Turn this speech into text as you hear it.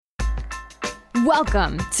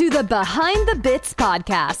Welcome to the Behind the Bits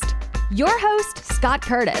podcast. Your host, Scott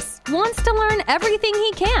Curtis, wants to learn everything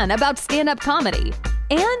he can about stand-up comedy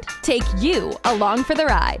and take you along for the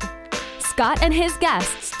ride. Scott and his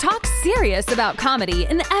guests talk serious about comedy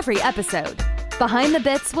in every episode. Behind the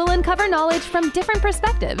Bits will uncover knowledge from different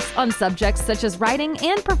perspectives on subjects such as writing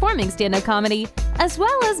and performing stand-up comedy, as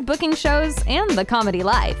well as booking shows and the comedy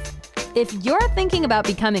life. If you're thinking about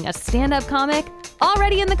becoming a stand-up comic,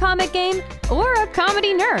 already in the comic game, or a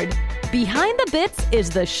comedy nerd, Behind the Bits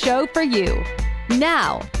is the show for you.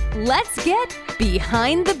 Now, let's get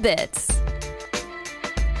Behind the Bits.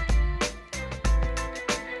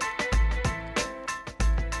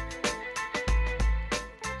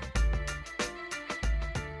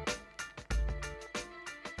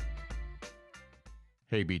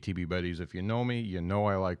 Hey, BTB buddies, if you know me, you know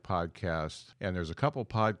I like podcasts, and there's a couple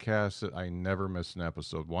podcasts that I never miss an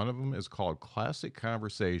episode. One of them is called Classic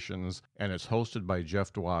Conversations, and it's hosted by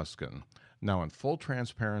Jeff Dwoskin. Now, in full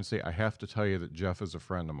transparency, I have to tell you that Jeff is a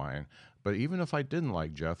friend of mine, but even if I didn't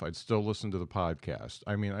like Jeff, I'd still listen to the podcast.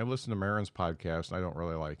 I mean, I listen to Maron's podcast, and I don't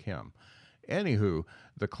really like him. Anywho,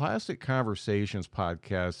 the Classic Conversations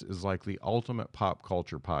podcast is like the ultimate pop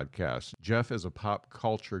culture podcast. Jeff is a pop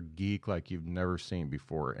culture geek like you've never seen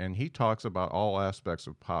before, and he talks about all aspects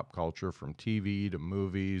of pop culture, from TV to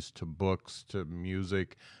movies to books to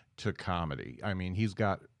music to comedy. I mean, he's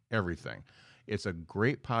got everything. It's a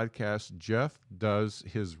great podcast. Jeff does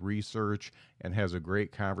his research and has a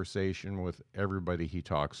great conversation with everybody he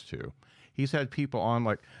talks to. He's had people on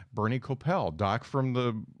like Bernie Kopell, Doc from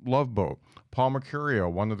the Love Boat, Paul Mercurio,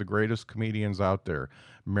 one of the greatest comedians out there,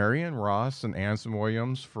 Marion Ross and Anson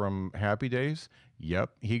Williams from Happy Days.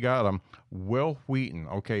 Yep, he got them. Will Wheaton.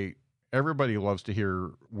 Okay, everybody loves to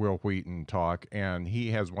hear Will Wheaton talk, and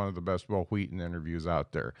he has one of the best Will Wheaton interviews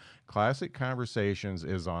out there. Classic Conversations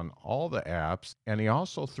is on all the apps, and he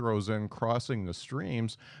also throws in Crossing the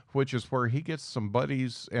Streams, which is where he gets some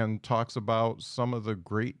buddies and talks about some of the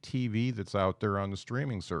great TV that's out there on the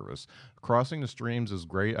streaming service. Crossing the Streams is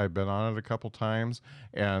great. I've been on it a couple times,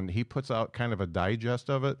 and he puts out kind of a digest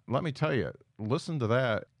of it. Let me tell you, listen to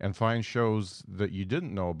that and find shows that you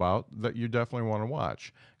didn't know about that you definitely want to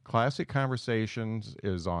watch. Classic Conversations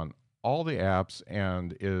is on all the apps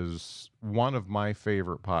and is one of my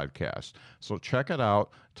favorite podcasts. So check it out.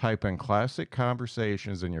 Type in Classic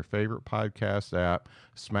Conversations in your favorite podcast app,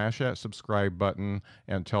 smash that subscribe button,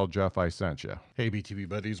 and tell Jeff I sent you. Hey, BTV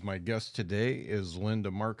buddies, my guest today is Linda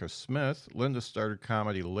Marcus Smith. Linda started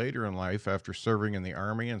comedy later in life after serving in the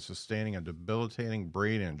Army and sustaining a debilitating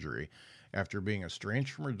brain injury. After being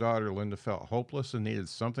estranged from her daughter, Linda felt hopeless and needed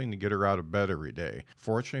something to get her out of bed every day.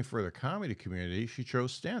 Fortunately for the comedy community, she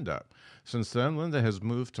chose stand-up. Since then, Linda has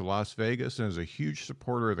moved to Las Vegas and is a huge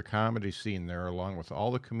supporter of the comedy scene there, along with all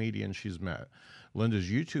the comedians she's met. Linda's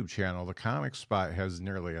YouTube channel, The Comic Spot, has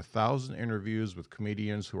nearly 1,000 interviews with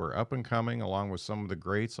comedians who are up and coming, along with some of the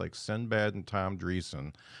greats like Sinbad and Tom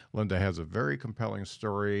Dreesen. Linda has a very compelling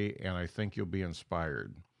story, and I think you'll be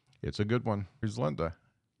inspired. It's a good one. Here's Linda.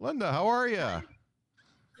 Linda, how are you?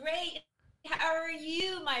 Great. How are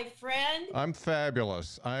you, my friend? I'm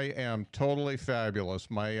fabulous. I am totally fabulous.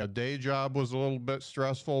 My day job was a little bit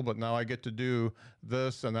stressful, but now I get to do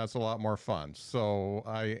this, and that's a lot more fun. So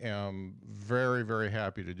I am very, very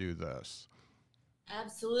happy to do this.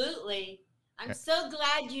 Absolutely. I'm so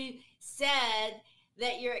glad you said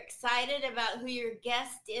that you're excited about who your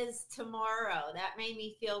guest is tomorrow. That made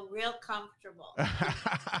me feel real comfortable.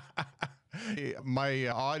 My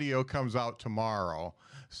audio comes out tomorrow,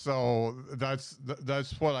 so that's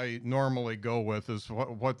what I normally go with, is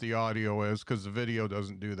what the audio is, because the video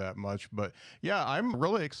doesn't do that much. But yeah, I'm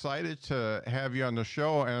really excited to have you on the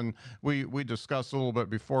show, and we discussed a little bit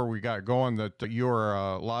before we got going that you're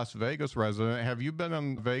a Las Vegas resident. Have you been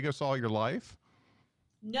in Vegas all your life?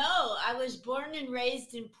 No, I was born and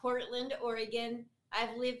raised in Portland, Oregon.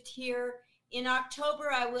 I've lived here. In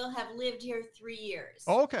October, I will have lived here 3 years.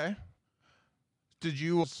 Oh, okay. Did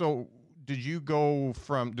you start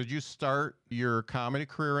your comedy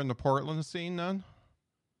career in the Portland scene then?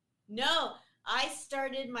 No, I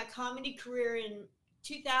started my comedy career in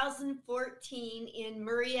 2014 in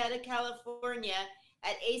Murrieta, California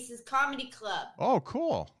at Ace's Comedy Club. Oh,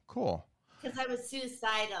 cool. Because I was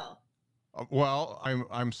suicidal. Well,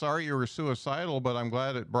 I'm sorry you were suicidal, but I'm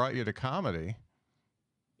glad it brought you to comedy.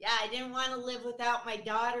 Yeah, I didn't want to live without my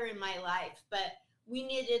daughter in my life, but we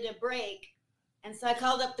needed a break. And so I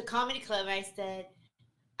called up the comedy club and I said,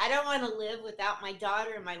 I don't want to live without my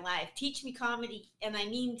daughter in my life. Teach me comedy, and I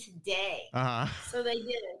mean today. Uh-huh. So they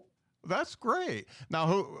did. That's great. Now,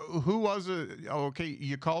 who was it? Okay,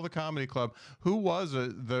 you call the comedy club. Who was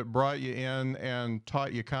it that brought you in and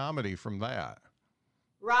taught you comedy from that?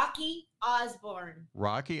 Rocky Osborne.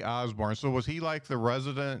 Rocky Osborne. So was he like the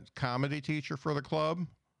resident comedy teacher for the club?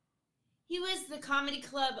 He was the comedy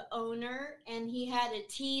club owner, and he had a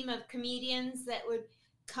team of comedians that would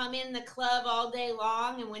come in the club all day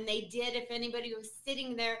long. And when they did, if anybody was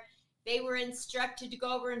sitting there, they were instructed to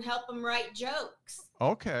go over and help them write jokes.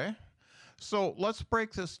 Okay. So let's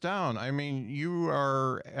break this down. I mean, you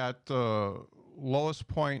are at the lowest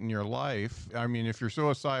point in your life. I mean, if you're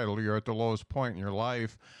suicidal, you're at the lowest point in your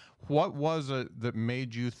life. What was it that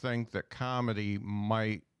made you think that comedy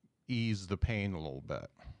might ease the pain a little bit?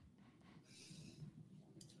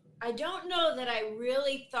 I don't know that I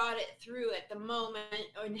really thought it through at the moment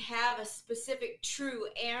and have a specific true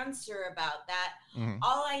answer about that. Mm-hmm.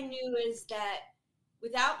 All I knew is that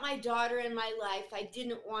without my daughter in my life, I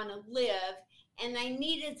didn't want to live, and I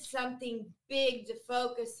needed something big to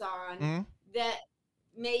focus on that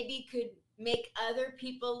maybe could make other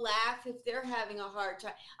people laugh if they're having a hard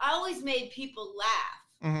time. I always made people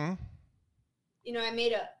laugh. Mm-hmm. You know, I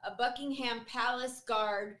made a Buckingham Palace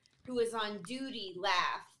guard who was on duty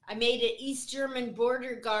laugh. I made an East German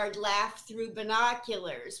border guard laugh through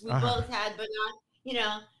binoculars. We both had binoculars. You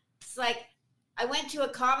know, it's like I went to a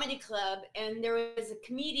comedy club and there was a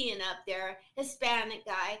comedian up there, Hispanic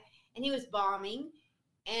guy, and he was bombing.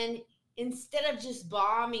 And instead of just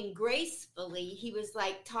bombing gracefully, he was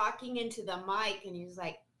like talking into the mic and he was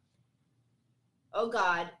like, "Oh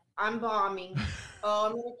God, I'm bombing. Oh,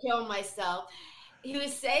 I'm going to kill myself." He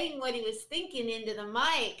was saying what he was thinking into the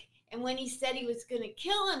mic. And when he said he was going to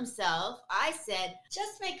kill himself, I said,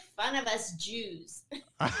 "Just make fun of us Jews."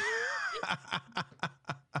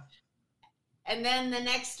 And then the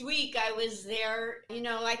next week I was there. You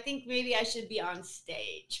know, I think maybe I should be on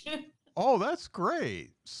stage. Oh, that's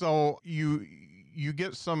great. So you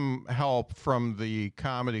get some help from the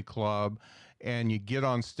comedy club and you get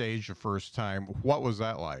on stage the first time. What was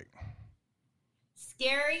that like?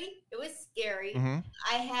 Scary. It was scary. Mm-hmm.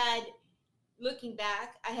 Looking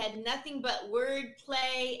back, I had nothing but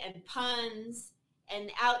wordplay and puns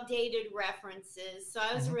and outdated references. So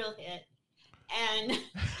I was a real hit. And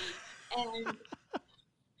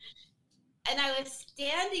I was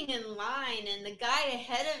standing in line, and the guy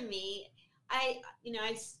ahead of me, I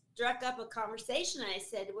struck up a conversation. I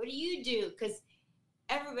said, "What do you do?" Because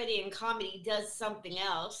everybody in comedy does something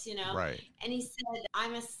else, you know. Right. And he said,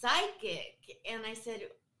 "I'm a psychic." And I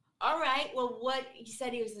said, "All right, well, what?" He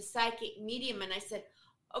said he was a psychic medium. And I said,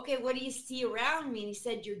 "Okay, what do you see around me?" And he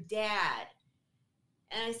said, "Your dad."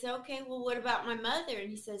 And I said, "Okay, well, what about my mother?" And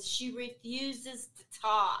he says, "She refuses to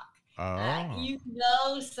talk." Oh. You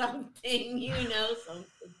know something. You know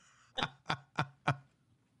something.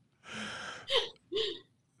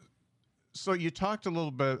 So you talked a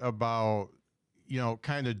little bit about, you know,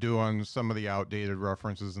 kind of doing some of the outdated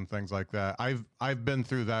references and things like that. I've been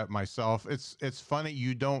through that myself. It's funny,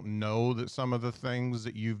 you don't know that some of the things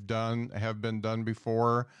that you've done have been done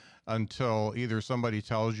before until either somebody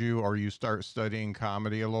tells you or you start studying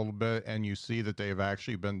comedy a little bit and you see that they've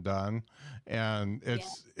actually been done. And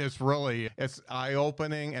it's really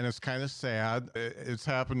eye-opening and it's kind of sad. It's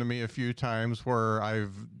happened to me a few times where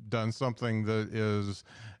I've done something that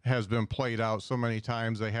has been played out so many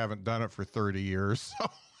times they haven't done it for 30 years. So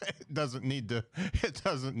it doesn't need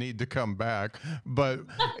to come back. But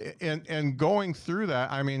in going through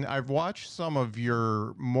that, I mean, I've watched some of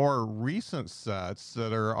your more recent sets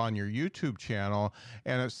that are on your YouTube channel,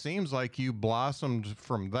 and it seems like you blossomed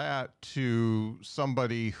from that to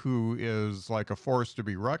somebody who is like a force to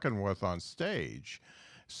be reckoned with on stage.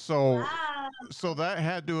 So, wow. So that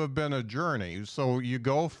had to have been a journey. So you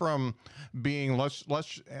go from being,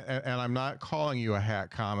 and I'm not calling you a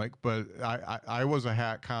hack comic, but I was a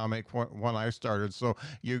hack comic when I started. So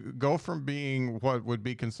you go from being what would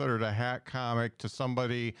be considered a hack comic to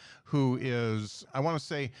somebody who is, I want to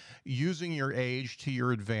say, using your age to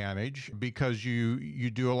your advantage because you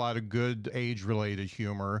do a lot of good age-related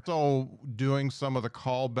humor. So doing some of the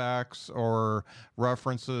callbacks or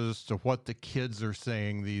references to what the kids are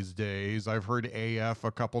saying these days. I've heard AF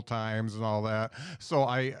a couple times and all that. So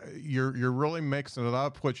you're really mixing it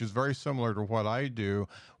up, which is very similar to what I do.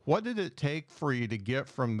 What did it take for you to get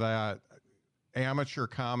from that amateur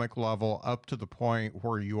comic level up to the point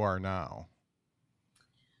where you are now?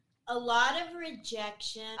 A lot of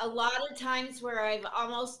rejection, a lot of times where I've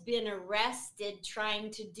almost been arrested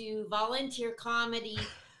trying to do volunteer comedy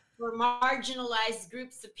for marginalized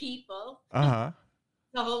groups of people. Uh-huh.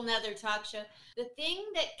 A whole nother talk show. The thing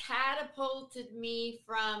that catapulted me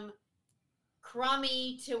from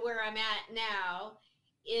crummy to where I'm at now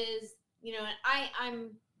is, you know,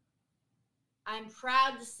 and I'm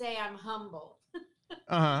proud to say I'm humble.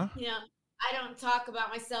 Uh-huh. You know, I don't talk about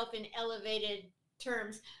myself in elevated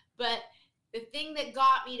terms, but the thing that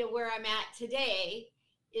got me to where I'm at today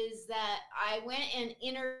is that I went and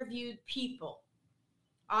interviewed people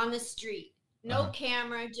on the street. No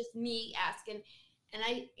camera, just me asking. And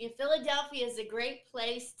Philadelphia is a great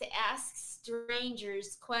place to ask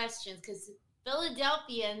strangers questions because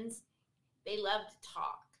Philadelphians, they love to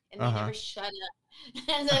talk and they never shut up.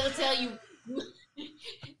 And I will tell you.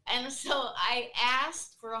 And so I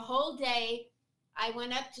asked for a whole day. I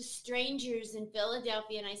went up to strangers in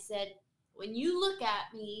Philadelphia and I said, when you look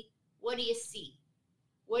at me, what do you see?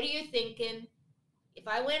 What are you thinking? If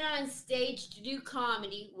I went on stage to do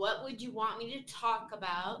comedy, what would you want me to talk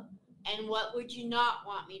about? And what would you not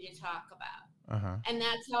want me to talk about? And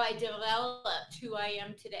that's how I developed who I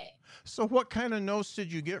am today. So what kind of notes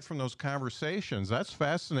did you get from those conversations? That's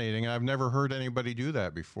fascinating. I've never heard anybody do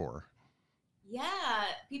that before. Yeah,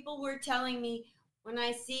 people were telling me, when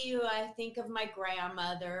I see you, I think of my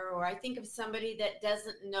grandmother, or I think of somebody that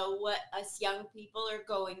doesn't know what us young people are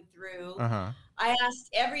going through. I asked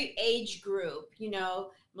every age group, you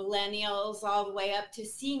know, millennials all the way up to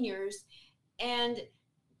seniors. And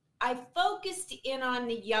I focused in on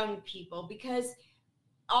the young people because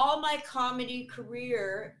all my comedy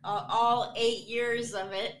career, all 8 years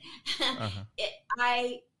of it,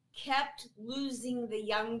 I kept losing the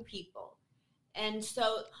young people. And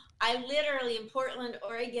so I literally, in Portland,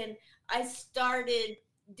 Oregon, I started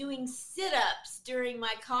doing sit-ups during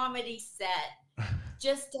my comedy set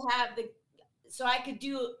just to have so I could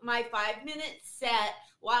do my 5-minute set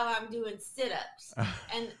while I'm doing sit-ups.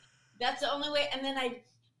 And that's the only way. And then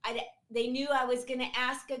they knew I was going to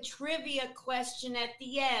ask a trivia question at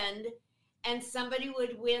the end, and somebody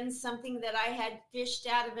would win something that I had fished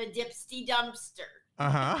out of a dipsty dumpster.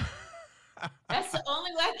 That's the only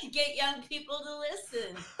way I could get young people to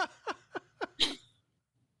listen.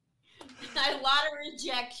 A lot of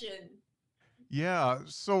rejection. Yeah.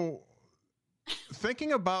 So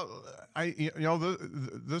thinking about,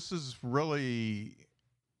 this is really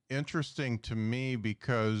interesting to me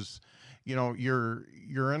because, you know,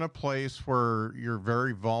 you're in a place where you're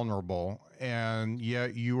very vulnerable, and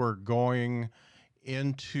yet you are going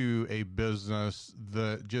into a business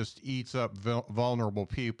that just eats up vulnerable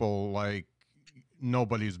people like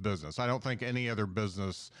nobody's business. I don't think any other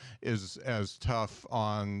business is as tough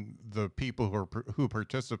on the people who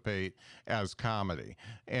participate as comedy.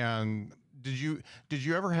 And did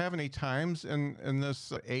you ever have any times in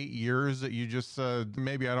this 8 years that you just said,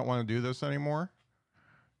 maybe I don't want to do this anymore?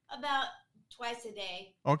 About twice a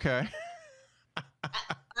day. Okay.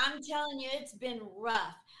 I'm telling you, it's been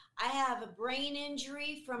rough. I have a brain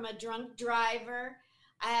injury from a drunk driver.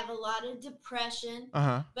 I have a lot of depression.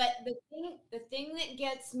 But the thing that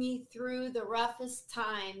gets me through the roughest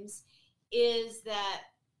times is that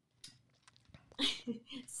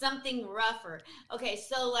something rougher. Okay,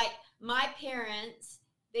 so like my parents,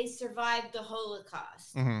 they survived the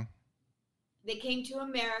Holocaust. They came to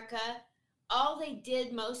America. All they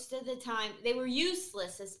did most of the time, they were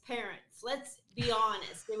useless as parents. Let's be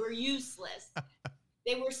honest. They were useless.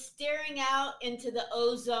 They were staring out into the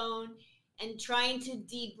ozone and trying to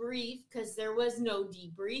debrief because there was no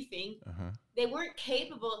debriefing. They weren't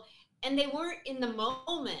capable, and they weren't in the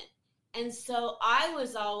moment. And so I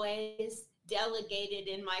was always delegated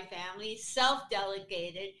in my family,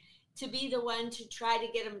 self-delegated, to be the one to try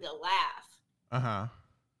to get them to laugh.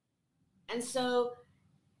 And so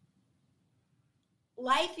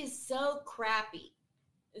life is so crappy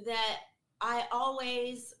that I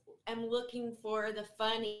always am looking for the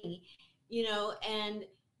funny, you know, and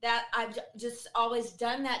that I've just always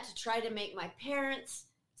done that to try to make my parents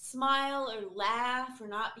smile or laugh or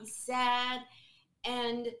not be sad.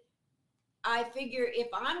 And I figure if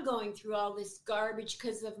I'm going through all this garbage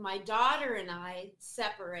because of my daughter and I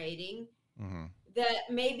separating, that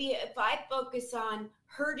maybe if I focus on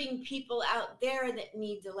hurting people out there that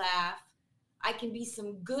need to laugh, I can be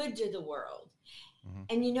some good to the world.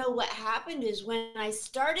 And you know what happened is when I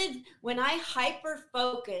hyper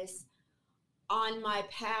focus on my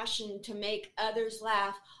passion to make others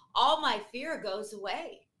laugh, all my fear goes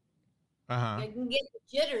away. I can get the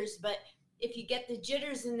jitters, but if you get the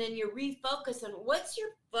jitters and then you refocus on what's your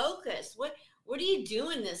focus, what are you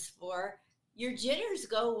doing this for? Your jitters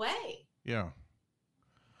go away. Yeah.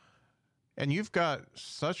 And you've got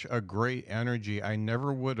such a great energy. I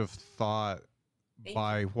never would have thought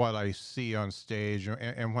by what I see on stage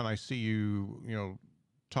and when I see you, you know,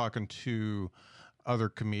 talking to other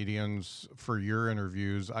comedians for your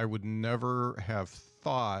interviews, I would never have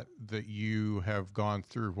thought that you have gone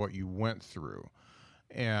through what you went through.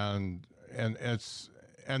 And that's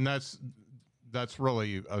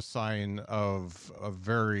really a sign of a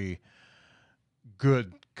very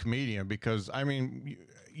good comedian, because I mean,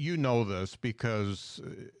 you know this, because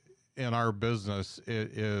in our business,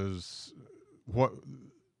 it is what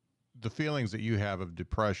the feelings that you have of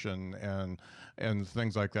depression and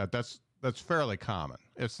things like that. That's fairly common.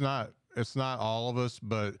 It's not all of us,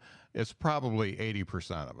 but it's probably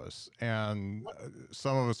 80% of us. And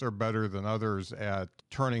some of us are better than others at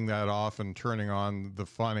turning that off and turning on the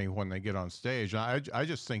funny when they get on stage. And I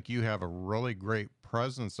just think you have a really great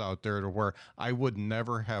presence out there to where I would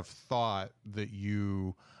never have thought that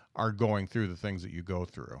you are going through the things that you go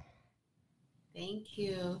through. Thank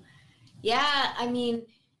you. Yeah, I mean,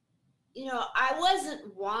 I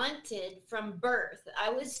wasn't wanted from birth.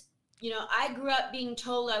 I grew up being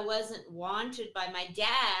told I wasn't wanted by my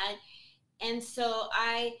dad. And so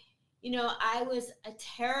I was a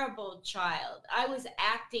terrible child. I was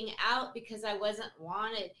acting out because I wasn't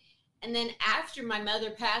wanted. And then after my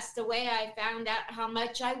mother passed away, I found out how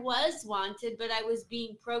much I was wanted, but I was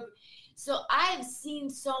being programmed. So I've seen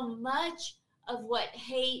so much of what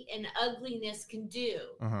hate and ugliness can do.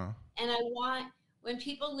 Uh-huh. And when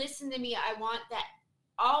people listen to me, I want that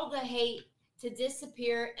all the hate to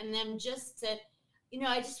disappear, and them just to,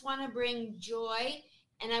 I just want to bring joy,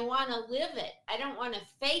 and I want to live it. I don't want to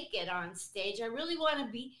fake it on stage. I really want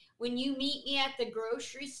to be, when you meet me at the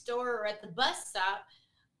grocery store or at the bus stop,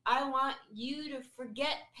 I want you to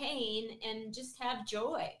forget pain and just have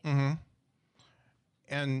joy. Mm-hmm.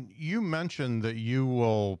 And you mentioned that you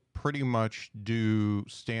will pretty much do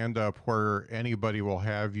stand-up where anybody will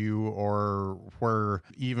have you, or where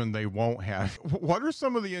even they won't have. What are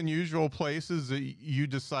some of the unusual places that you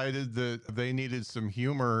decided that they needed some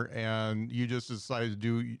humor and you just decided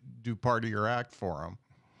to do part of your act for them?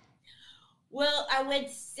 Well, I would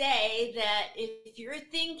say that if you're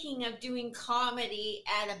thinking of doing comedy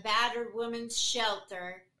at a battered women's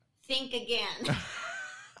shelter, think again.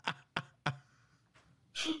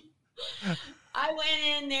 I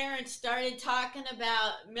went in there and started talking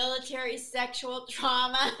about military sexual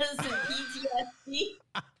traumas and PTSD.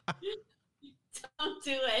 Don't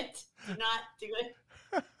do it. Do not do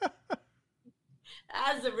it.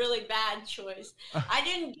 That was a really bad choice. I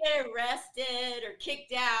didn't get arrested or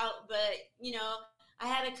kicked out, but, I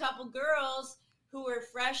had a couple girls who were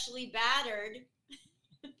freshly battered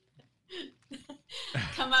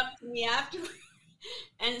come up to me afterwards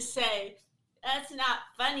and say, "That's not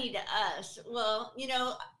funny to us." Well,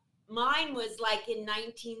 mine was like in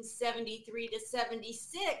 1973 to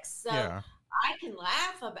 76. So yeah. I can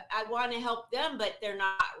laugh about, I want to help them, but they're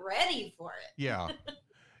not ready for it. Yeah.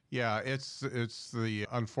 Yeah, it's the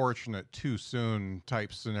unfortunate too soon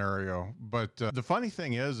type scenario. But the funny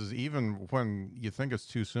thing is even when you think it's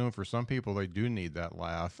too soon, for some people, they do need that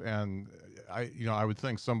laugh. And I would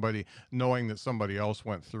think somebody, knowing that somebody else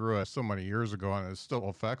went through it so many years ago and it still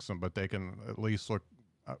affects them, but they can at least look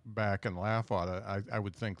back and laugh at it. I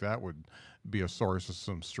would think that would be a source of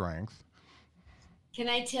some strength. Can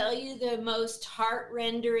I tell you the most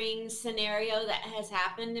heart-rendering scenario that has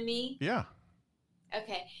happened to me? Yeah.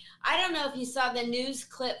 Okay. I don't know if you saw the news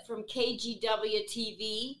clip from KGW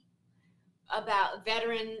TV about a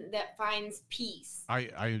veteran that finds peace.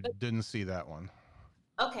 I didn't see that one.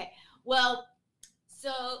 Okay. Well,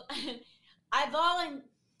 so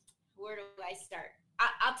where do I start?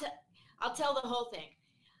 I'll tell the whole thing.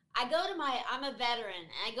 I'm a veteran,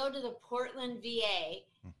 and I go to the Portland VA,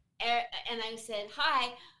 and I said,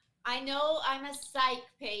 "Hi, I know I'm a psych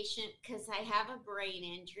patient because I have a brain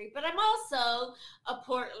injury, but I'm also a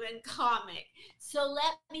Portland comic. So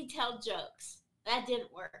let me tell jokes." That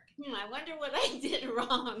didn't work. I wonder what I did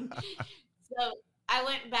wrong. So I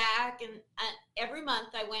went back, and every month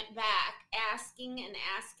I went back asking and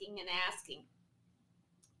asking and asking.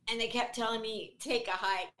 And they kept telling me, "Take a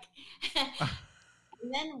hike."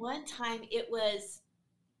 And then one time it was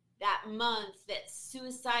that month, that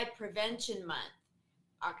Suicide Prevention Month.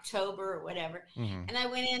 October or whatever. Mm-hmm. And I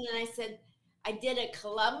went in and I said, I did a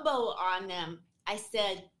Columbo on them. I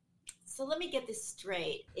said, "So let me get this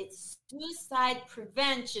straight. It's Suicide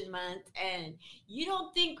Prevention Month, and you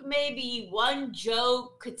don't think maybe one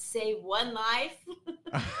joke could save one life?"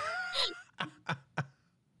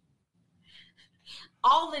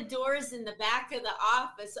 All the doors in the back of the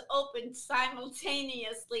office opened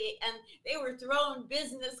simultaneously, and they were throwing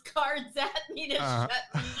business cards at me to shut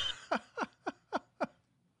me up.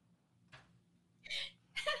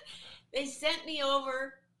 They sent me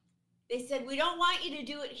over. they said, we don't want you to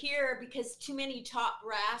do it here because too many top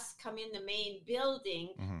brass come in the main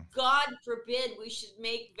building. Mm-hmm. God forbid we should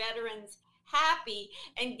make veterans happy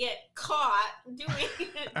and get caught doing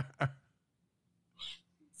it.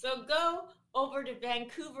 So go over to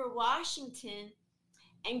Vancouver, Washington,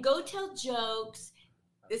 and go tell jokes.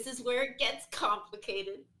 This is where it gets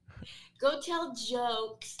complicated. Go tell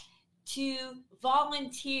jokes to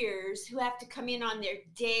volunteers who have to come in on their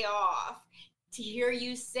day off to hear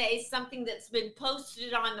you say something that's been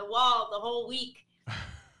posted on the wall the whole week.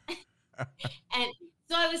 And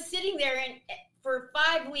so I was sitting there for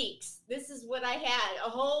 5 weeks. This is what I had, a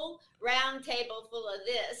whole round table full of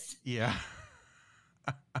this. Yeah.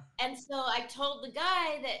 And so I told the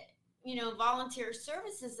guy that, volunteer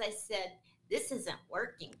services, I said, this isn't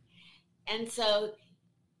working. And so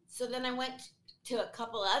then I went to a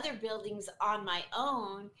couple other buildings on my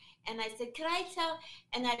own, and I said, could I tell?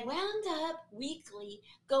 And I wound up weekly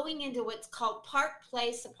going into what's called Park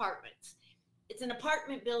Place Apartments. It's an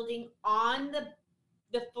apartment building on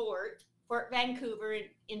the Fort Vancouver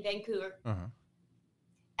in Vancouver. Uh-huh.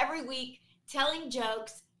 Every week telling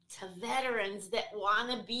jokes to veterans that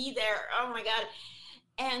want to be there. Oh my God.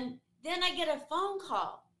 And then I get a phone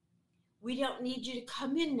call. We don't need you to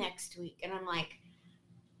come in next week. And I'm like,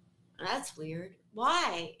 that's weird.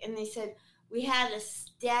 Why? And they said, we had a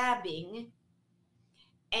stabbing,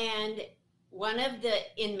 and one of the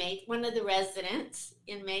inmates, one of the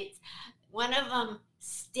inmates, one of them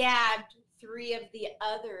stabbed 3 of the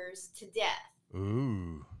others to death.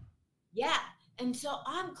 Ooh. Yeah. And so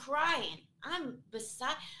I'm crying. I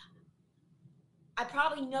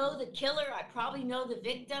probably know the killer. I probably know the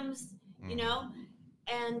victims,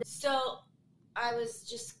 And so I was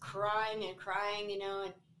just crying, and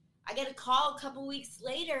I get a call a couple weeks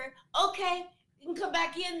later. Okay, you can come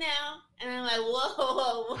back in now. And I'm like,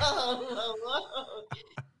 whoa.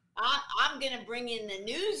 I'm going to bring in the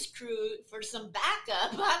news crew for some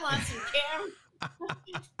backup. I want some cameras.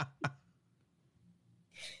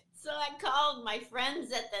 So I called my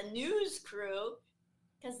friends at the news crew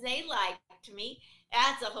because they liked me.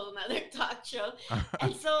 That's a whole nother talk show.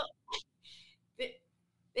 And so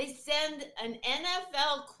they send an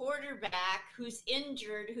NFL quarterback who's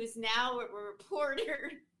injured, who's now a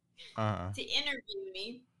reporter, to interview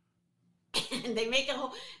me. And they make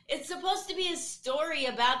it's supposed to be a story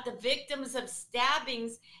about the victims of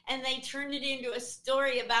stabbings, and they turn it into a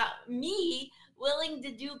story about me willing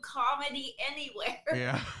to do comedy anywhere.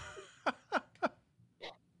 Yeah.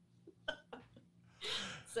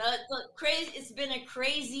 So it's crazy. It's been a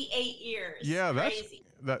crazy 8 years. Yeah, crazy.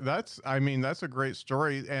 That's a great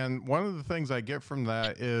story. And one of the things I get from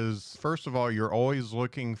that is, first of all, you're always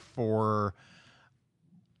looking for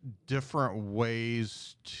different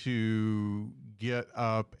ways to get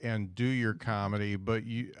up and do your comedy. But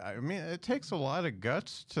it takes a lot of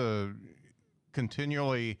guts to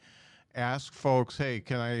continually ask folks, hey,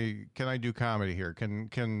 can I do comedy here?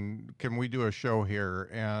 Can we do a show here?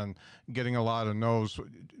 And getting a lot of no's.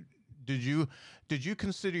 Did you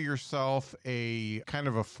consider yourself a kind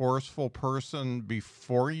of a forceful person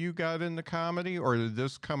before you got into comedy, or did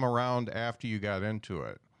this come around after you got into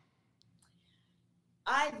it?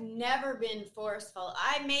 I've never been forceful.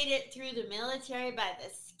 I made it through the military by the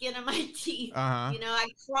skin of my teeth. Uh-huh. I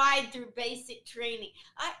cried through basic training.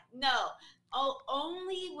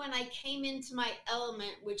 Only when I came into my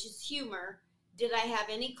element, which is humor, did I have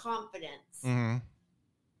any confidence. Mm-hmm.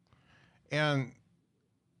 And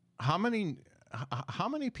how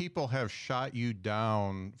many people have shot you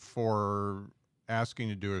down for asking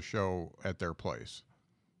to do a show at their place?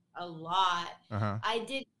 A lot. Uh-huh. I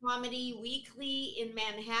did comedy weekly in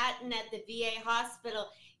Manhattan at the VA hospital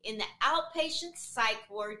in the outpatient psych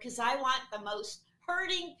ward because I want the most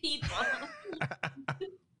hurting people.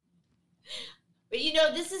 But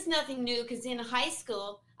this is nothing new because in high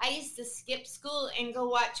school, I used to skip school and go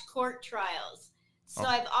watch court trials. So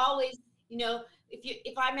I've always,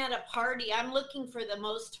 if I'm at a party, I'm looking for the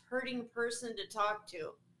most hurting person to talk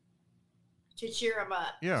to cheer them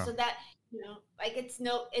up. Yeah. So that,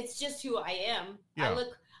 it's just who I am. Yeah.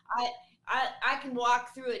 I can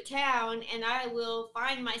walk through a town and I will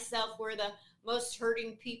find myself where the most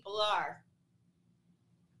hurting people are.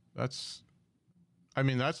 That's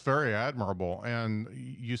very admirable. And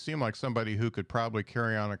you seem like somebody who could probably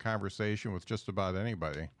carry on a conversation with just about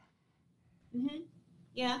anybody. Mm-hmm.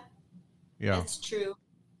 Yeah. Yeah. That's true.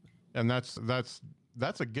 And that's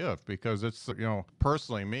a gift because it's,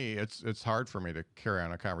 personally me, it's hard for me to carry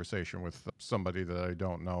on a conversation with somebody that I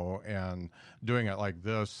don't know. And doing it like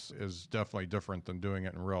this is definitely different than doing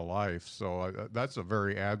it in real life. So that's a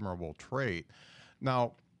very admirable trait.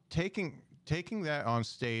 Now, taking taking that on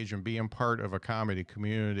stage and being part of a comedy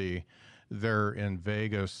community there in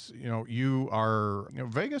Vegas,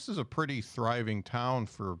 Vegas is a pretty thriving town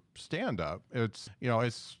for stand-up. It's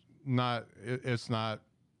not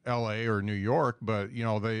LA or New York, but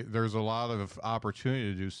there's a lot of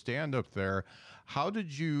opportunity to do stand-up there. How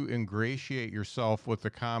did you ingratiate yourself with the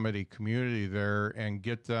comedy community there and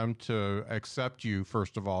get them to accept you,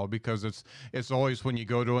 first of all? Because it's always when you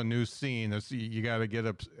go to a new scene, you got to get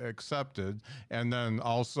accepted, and then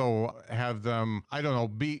also have them, I don't know,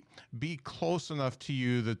 be close enough to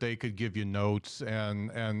you that they could give you notes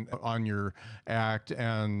and on your act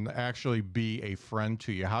and actually be a friend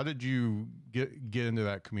to you. How did you get into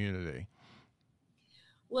that community?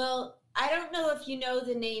 Well, I don't know if you know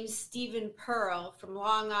the name Stephen Pearl from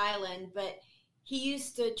Long Island, but he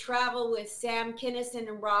used to travel with Sam Kinison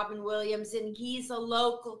and Robin Williams, and he's a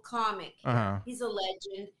local comic. Uh-huh. He's a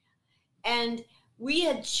legend. And we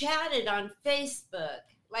had chatted on Facebook,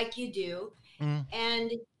 like you do,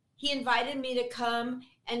 and he invited me to come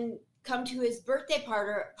to his birthday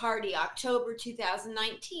party, October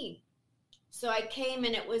 2019. So I came,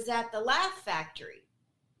 and it was at the Laugh Factory.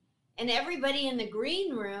 And everybody in the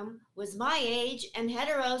green room was my age and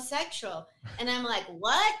heterosexual. And I'm like,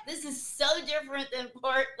 what? This is so different than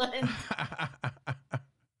Portland.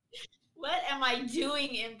 What am I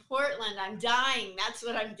doing in Portland? I'm dying. That's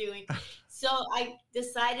what I'm doing. So I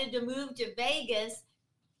decided to move to Vegas.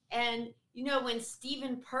 And, when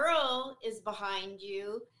Stephen Pearl is behind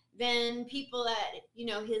you, then people at,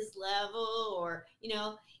 his level or,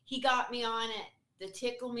 he got me on at the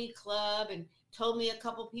Tickle Me Club and told me a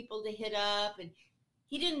couple people to hit up, and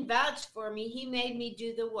he didn't vouch for me. He made me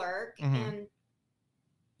do the work. Mm-hmm. And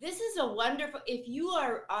this is a wonderful, if you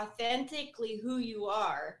are authentically who you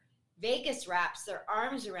are, Vegas wraps their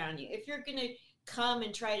arms around you. If you're going to come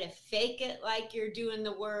and try to fake it like you're doing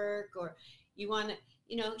the work, or you want to,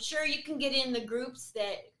 sure, you can get in the groups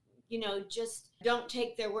that, just don't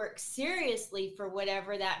take their work seriously for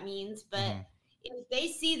whatever that means. But if they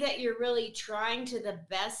see that you're really trying to the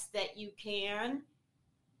best that you can,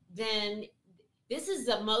 then this is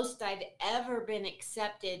the most I've ever been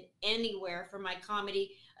accepted anywhere for my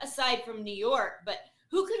comedy, aside from New York. But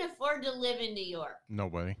who can afford to live in New York?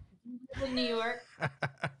 Nobody. Live in New York?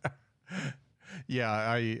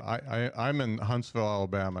 Yeah, I'm in Huntsville,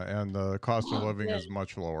 Alabama, and the cost of living is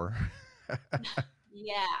much lower.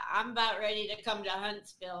 Yeah, I'm about ready to come to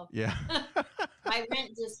Huntsville. Yeah. My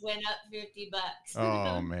rent just went up $50.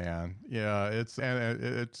 Oh man. Yeah, it's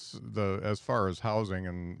as far as housing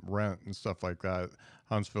and rent and stuff like that,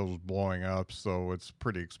 Huntsville's blowing up, so it's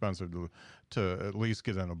pretty expensive to at least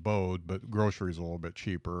get an abode, but groceries a little bit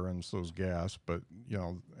cheaper, and so is gas, but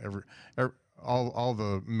all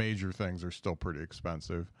the major things are still pretty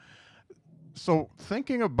expensive. So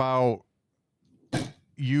thinking about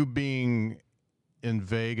you being in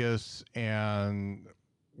Vegas and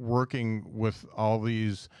working with all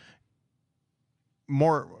these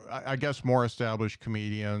more established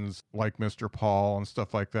comedians like Mr. Paul and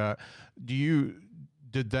stuff like that,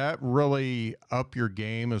 did that really up your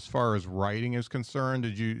game as far as writing is concerned?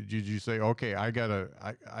 Did you say, okay, I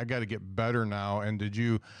gotta get better now? And did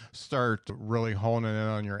you start really honing in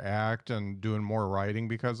on your act and doing more writing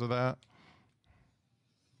because of that?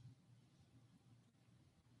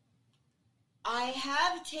 I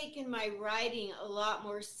have taken my writing a lot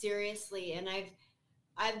more seriously, and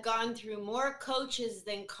I've gone through more coaches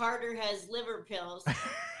than Carter has liver pills,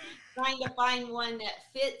 trying to find one that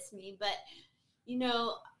fits me. But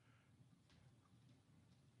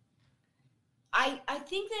I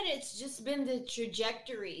think that it's just been the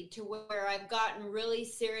trajectory to where I've gotten really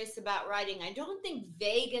serious about writing. I don't think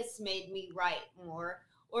Vegas made me write more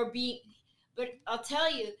but I'll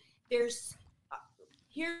tell you, here's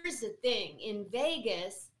the thing. In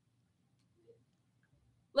Vegas,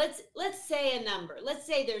 let's say a number. Let's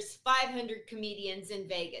say there's 500 comedians in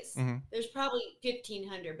Vegas. Mm-hmm. There's probably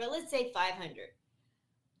 1,500, but let's say 500.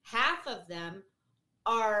 Half of them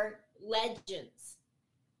are legends.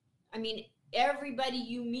 I mean, everybody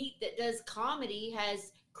you meet that does comedy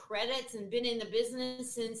has credits and been in the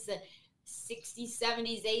business since the 60s,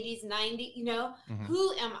 70s, 80s, 90s, Mm-hmm.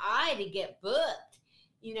 Who am I to get booked?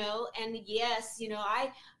 And yes,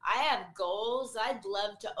 I have goals. I'd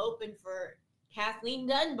love to open for Kathleen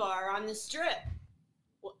Dunbar on the Strip.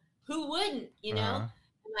 Who wouldn't, Am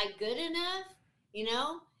I good enough,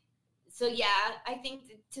 So yeah, I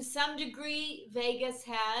think to some degree Vegas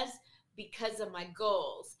has, because of my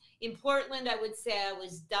goals. In Portland, I would say I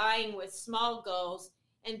was dying with small goals,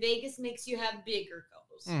 and Vegas makes you have bigger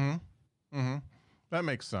goals. Mm-hmm. Mm-hmm. That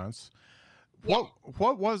makes sense.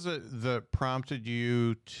 What was it that prompted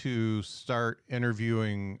you to start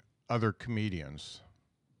interviewing other comedians?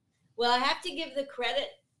 Well, I have to give the credit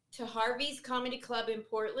to Harvey's Comedy Club in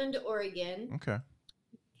Portland, Oregon. Okay.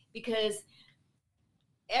 Because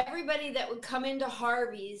everybody that would come into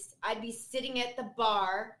Harvey's, I'd be sitting at the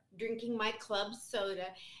bar drinking my club soda,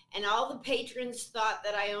 and all the patrons thought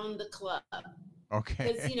that I owned the club.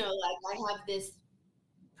 Okay. Because, like I have this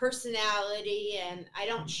personality and I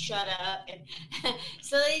don't shut up. And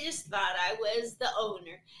so they just thought I was the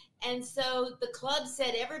owner. And so the club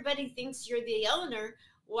said, everybody thinks you're the owner.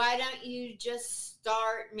 Why don't you just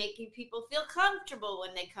start making people feel comfortable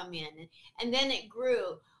when they come in? And then it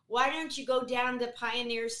grew. Why don't you go down to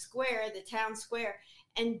Pioneer Square, the town square,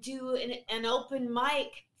 and do an open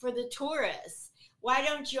mic for the tourists? Why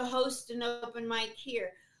don't you host an open mic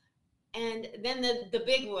here? And then the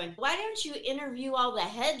big one, why don't you interview all the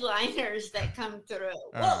headliners that come through?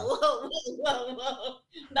 Whoa.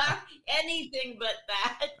 Not anything but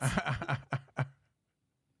that.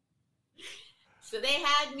 So they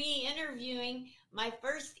had me interviewing. My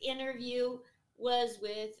first interview was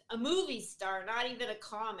with a movie star, not even a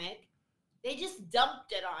comic. They just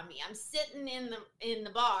dumped it on me. I'm sitting in the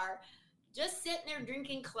bar, just sitting there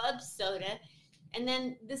drinking club soda. And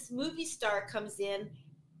then this movie star comes in.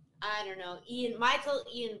 I don't know, Michael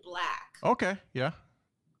Ian Black. Okay, yeah.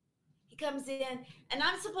 He comes in, and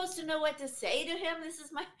I'm supposed to know what to say to him.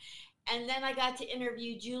 And then I got to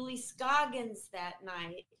interview Julie Scoggins that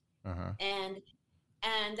night. Uh-huh.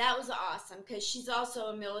 And that was awesome because she's also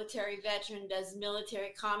a military veteran, does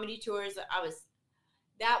military comedy tours.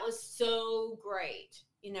 That was so great,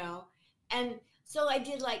 And so I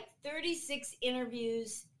did like 36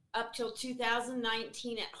 interviews up till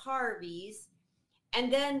 2019 at Harvey's. And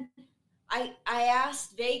then I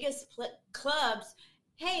asked Vegas clubs,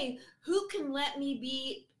 hey, who can let me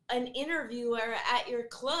be an interviewer at your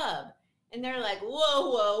club? And they're like,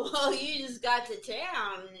 whoa, you just got to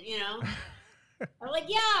town, I'm like,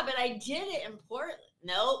 yeah, but I did it in Portland.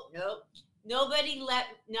 Nope. Nobody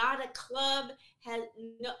not a club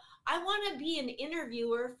I want to be an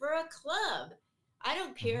interviewer for a club. I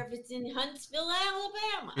don't care if it's in Huntsville,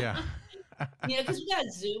 Alabama. Yeah. Because we got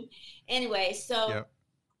Zoom. Anyway, so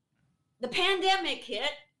The pandemic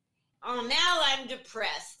hit. Oh, now I'm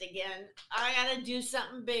depressed again. I got to do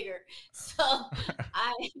something bigger. So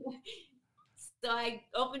I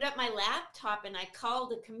opened up my laptop and I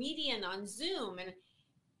called a comedian on Zoom, and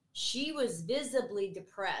she was visibly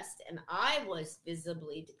depressed and I was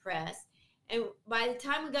visibly depressed. And by the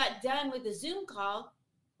time we got done with the Zoom call,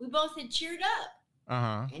 we both had cheered up.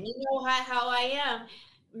 Uh-huh. And you know how I am.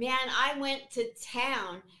 Man, I went to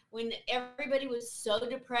town when everybody was so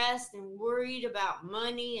depressed and worried about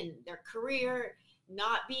money and their career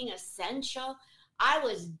not being essential. I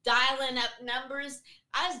was dialing up numbers.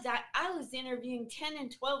 I was interviewing 10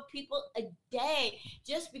 and 12 people a day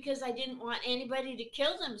just because I didn't want anybody to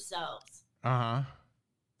kill themselves. Uh-huh.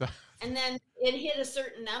 And then it hit a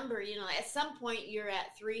certain number, at some point you're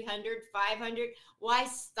at 300, 500. Why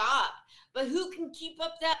stop? But who can keep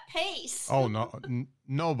up that pace? Oh, no,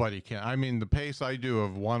 nobody can. I mean, the pace I do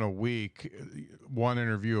of one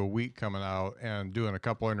interview a week coming out and doing a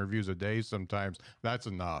couple interviews a day sometimes, that's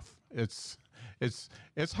enough. It's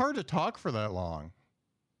hard to talk for that long.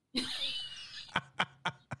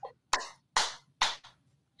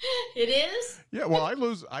 It is? Yeah, well,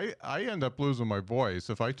 I end up losing my voice.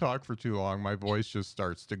 If I talk for too long, my voice just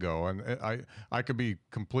starts to go. And I could be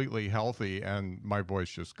completely healthy and my voice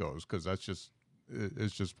just goes because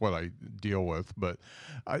it's just what I deal with. But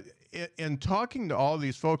in talking to all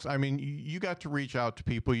these folks, I mean, you got to reach out to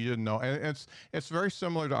people you didn't know. And it's very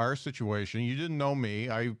similar to our situation. You didn't know me.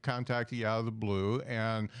 I contacted you out of the blue,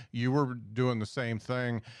 and you were doing the same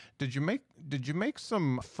thing. Did you make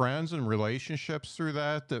some friends and relationships through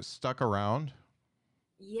that stuck around?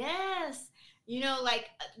 Yes. Like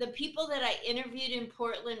the people that I interviewed in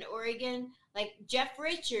Portland, Oregon, like Jeff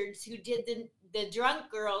Richards, who did the Drunk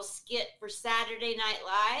Girls skit for Saturday Night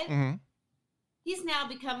Live. Mm-hmm. He's now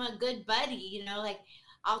become a good buddy, like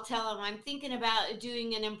I'll tell him I'm thinking about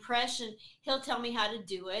doing an impression. He'll tell me how to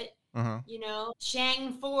do it. Uh-huh.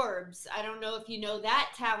 Shang Forbes. I don't know if you know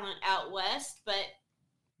that talent out west, but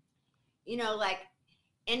like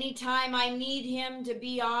anytime I need him to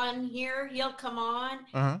be on here, he'll come on.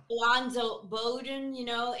 Uh-huh. Alonzo Bowden,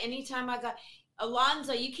 anytime I got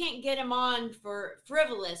Alonzo, you can't get him on for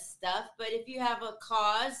frivolous stuff, but if you have a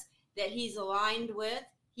cause that he's aligned with,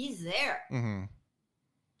 he's there. Mm-hmm.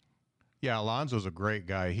 Yeah, Alonzo's a great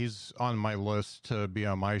guy. He's on my list to be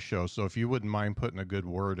on my show, so if you wouldn't mind putting a good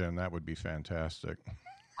word in, that would be fantastic.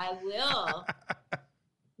 I will.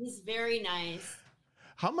 He's very nice.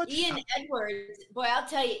 How much? Ian Edwards, boy, I'll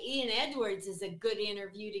tell you, Ian Edwards is a good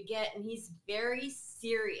interview to get, and he's very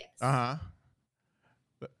serious. Uh-huh.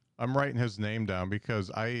 I'm writing his name down because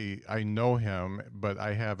I know him, but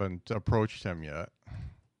I haven't approached him yet.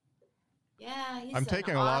 Yeah, I'm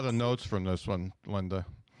taking a lot of notes from this one, Linda.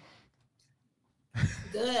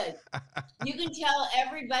 Good. You can tell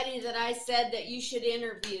everybody that I said that you should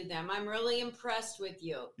interview them. I'm really impressed with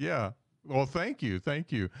you. Yeah. Well, thank you.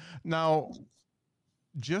 Thank you. Now,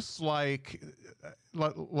 just like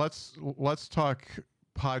let's talk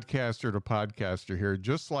podcaster to podcaster here.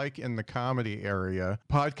 Just like in the comedy area,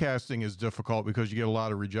 podcasting is difficult because you get a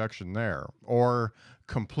lot of rejection there or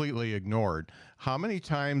completely ignored. How many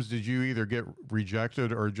times did you either get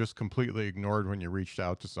rejected or just completely ignored when you reached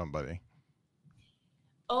out to somebody?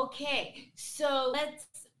 Okay, so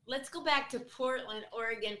let's go back to Portland,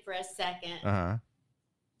 Oregon for a second. Uh-huh.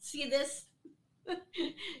 See this?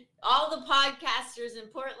 All the podcasters in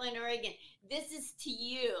Portland, Oregon, this is to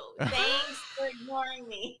you. Thanks for ignoring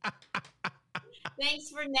me. Thanks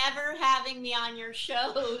for never having me on your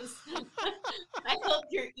shows. I hope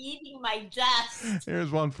you're eating my dust. Here's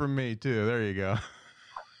one from me, too. There you go.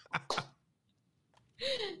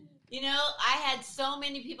 You know, I had so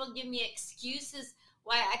many people give me excuses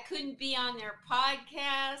why I couldn't be on their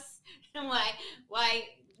podcast and why,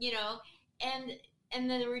 you know, and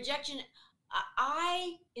then the rejection.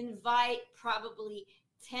 I invite probably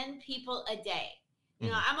 10 people a day. You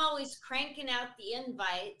know, I'm always cranking out the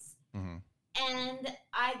invites, and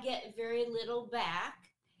I get very little back.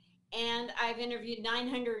 And I've interviewed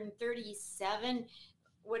 937,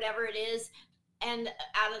 whatever it is. And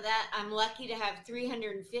out of that, I'm lucky to have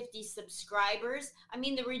 350 subscribers. I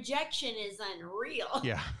mean, the rejection is unreal.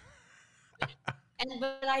 Yeah.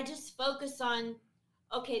 But I just focus on,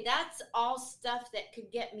 okay, that's all stuff that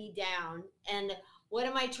could get me down. And what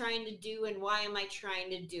am I trying to do and why am I trying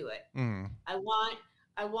to do it? I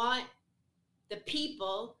want the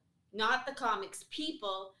people, not the comics,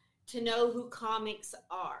 people to know who comics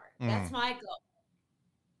are. That's my goal.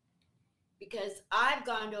 Because I've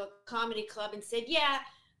gone to a comedy club and said, yeah,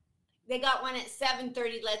 they got one at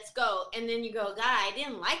 7:30, let's go. And then you go, guy, I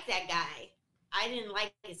didn't like that guy. I didn't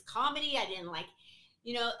like his comedy. I didn't like,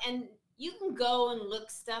 you know, and you can go and look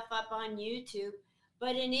stuff up on YouTube,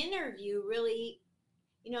 but an interview really,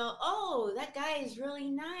 you know, oh, that guy is really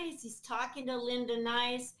nice. He's talking to Linda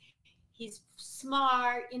nice. He's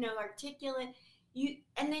smart, you know, articulate.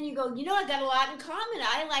 And then you go, you know, I got a lot in common.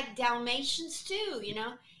 I like Dalmatians too, you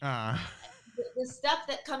know. The stuff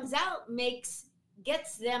that comes out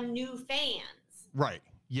gets them new fans. Right.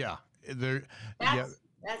 Yeah.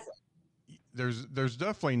 There's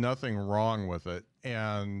definitely nothing wrong with it.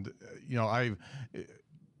 And, you know,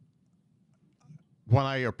 when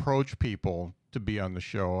I approach people to be on the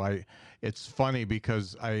show, it's funny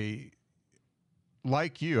because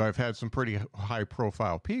like you, I've had some pretty high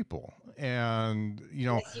profile people. And, you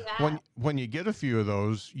know, when you get a few of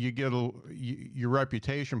those, you get your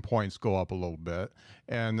reputation points go up a little bit.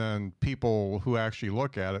 And then people who actually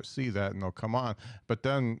look at it see that and they'll come on. But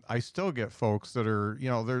then I still get folks that are, you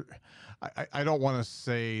know, I don't want to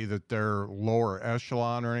say that they're lower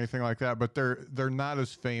echelon or anything like that, but they're not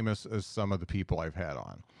as famous as some of the people I've had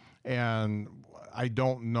on. And I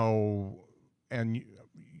don't know, and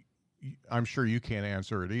I'm sure you can't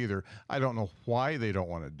answer it either. I don't know why they don't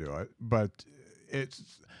want to do it, but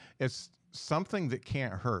it's something that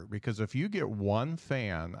can't hurt, because if you get one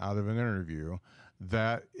fan out of an interview,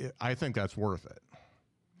 I think that's worth it.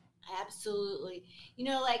 Absolutely. You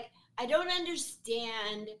know, like, I don't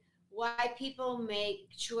understand why people make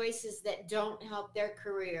choices that don't help their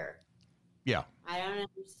career. Yeah. I don't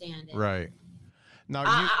understand it. Right. Now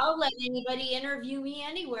I'll let anybody interview me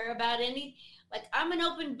anywhere about any. Like, I'm an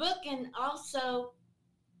open book, and also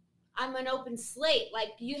I'm an open slate.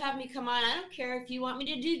 Like, you have me come on. I don't care if you want me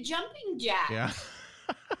to do jumping jacks. Yeah.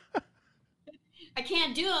 I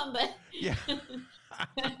can't do them, but. Yeah.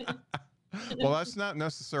 Well, that's not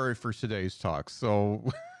necessary for today's talk. So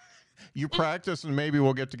you practice, and maybe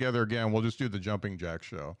we'll get together again. We'll just do the jumping jack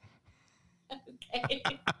show. Okay.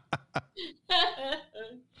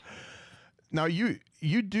 Now, you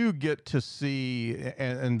do get to see,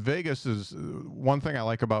 and Vegas is, one thing I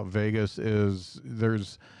like about Vegas is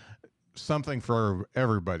there's something for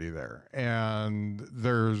everybody there. And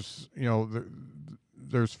there's, you know,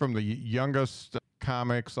 there's from the youngest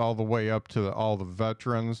comics all the way up to all the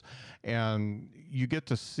veterans. And you get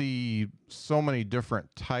to see so many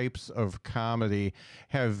different types of comedy.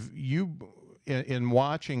 Have you, in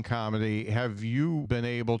watching comedy, have you been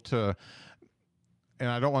able to, and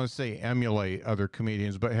I don't want to say emulate other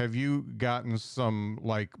comedians, but have you gotten some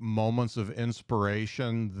like moments of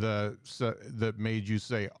inspiration that made you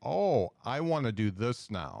say, "Oh, I want to do this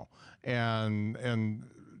now," and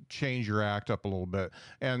change your act up a little bit?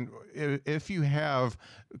 And if you have,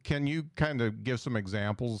 can you kind of give some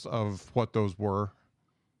examples of what those were?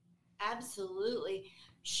 Absolutely.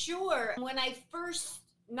 Sure. When I first,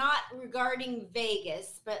 not regarding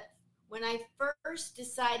Vegas, but when I first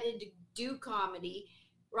decided to do comedy,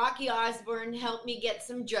 Rocky Osborne helped me get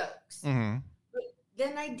some jokes. Mm-hmm. But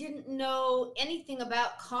then I didn't know anything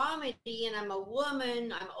about comedy, and I'm a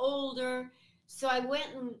woman, I'm older. So I went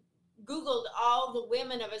and Googled all the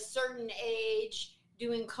women of a certain age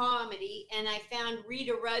doing comedy, and I found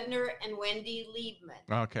Rita Rudner and Wendy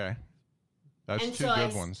Liebman. Okay. That's and two so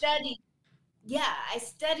good I ones. I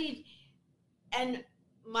studied, and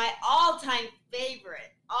my all-time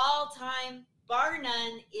favorite, all-time, bar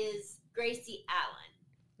none, is Gracie Allen.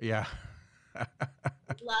 Yeah.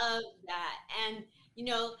 Love that. And,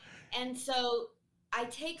 and so I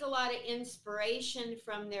take a lot of inspiration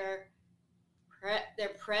from their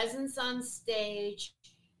presence on stage,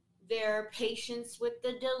 their patience with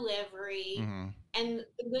the delivery, Mm-hmm. and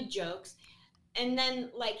the good jokes. And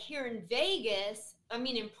then, like here in Vegas,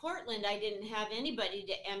 in Portland, I didn't have anybody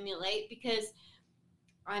to emulate because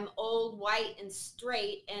I'm old, white, and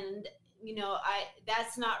straight, and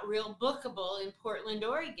that's not real bookable in Portland,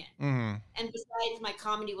 Oregon. Mm-hmm. And besides, my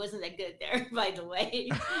comedy wasn't that good there, by the way.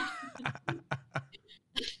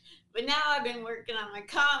 But now I've been working on my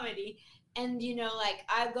comedy, and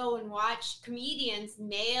I go and watch comedians,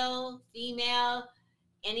 male, female,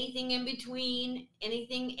 anything in between,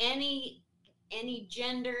 anything, any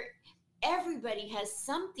gender. Everybody has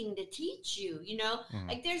something to teach you, Mm-hmm.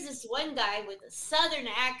 Like there's this one guy with a Southern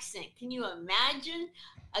accent. Can you imagine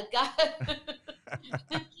a guy?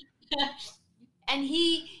 And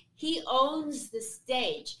he owns the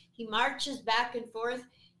stage. He marches back and forth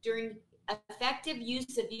during effective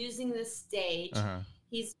use of using the stage. Uh-huh.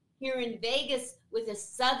 He's here in Vegas with a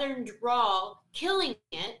Southern drawl, killing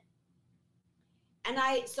it. And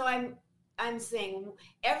I'm saying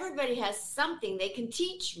everybody has something they can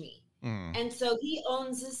teach me. Mm. And so he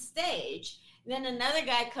owns the stage. And then another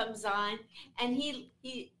guy comes on, and he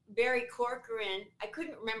Barry Corcoran, I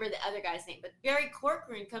couldn't remember the other guy's name, but Barry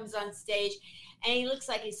Corcoran comes on stage, and he looks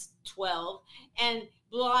like he's 12, and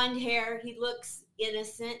blonde hair, he looks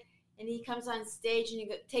innocent, and he comes on stage, and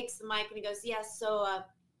he takes the mic, and he goes, "Yeah, so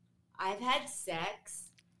I've had sex."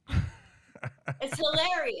 It's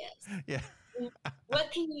hilarious. Yeah.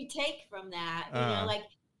 What can you take from that? Like,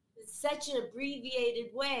 it's such an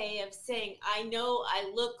abbreviated way of saying, I know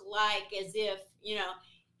I look like, as if,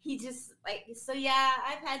 he just like, so yeah,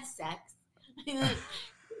 I've had sex.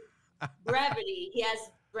 Brevity. He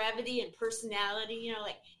has brevity and personality,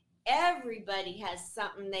 like everybody has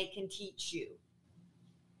something they can teach you.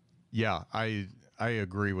 Yeah, I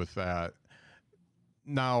agree with that.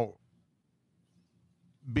 Now,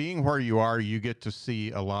 being where you are, you get to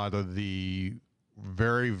see a lot of the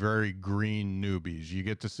very, very green newbies. You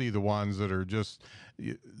get to see the ones that are just,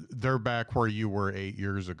 they're back where you were 8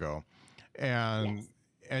 years ago. And, yes.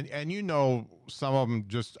 and some of them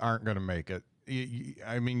just aren't going to make it.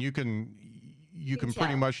 You can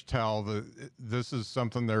pretty much tell that this is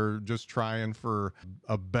something they're just trying for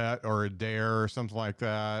a bet or a dare or something like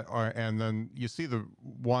that. And then you see the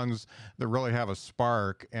ones that really have a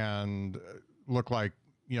spark and look like,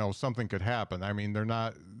 something could happen. They're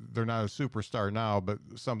not a superstar now, but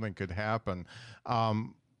something could happen.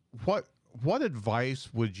 What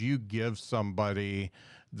advice would you give somebody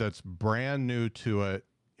that's brand new to it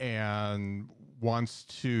and wants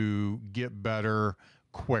to get better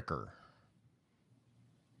quicker?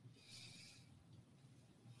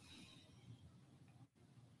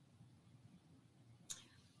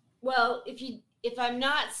 Well, if I'm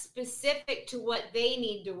not specific to what they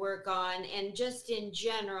need to work on, and just in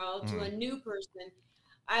general to a new person,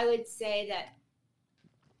 I would say that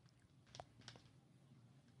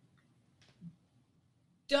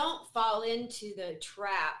don't fall into the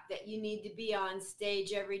trap that you need to be on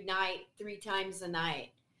stage every night, 3 times a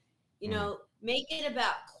night. Make it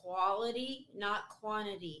about quality, not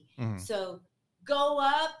quantity. So go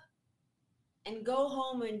up and go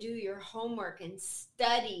home and do your homework and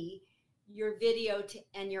study your video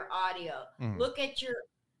and your audio. Look at your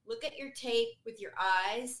tape with your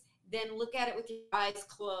eyes, then look at it with your eyes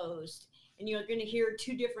closed, and you're going to hear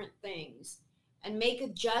 2 different things, and make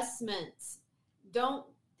adjustments. Don't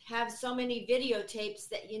have so many videotapes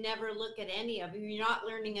that you never look at any of them. You're not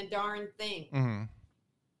learning a darn thing.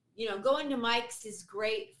 Going to mics is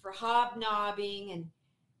great for hobnobbing, and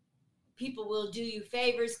people will do you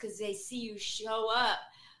favors because they see you show up.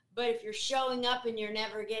 But if you're showing up and you're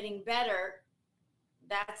never getting better,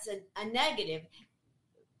 that's a negative.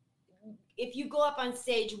 If you go up on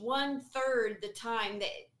stage 1/3 the time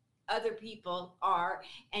that other people are,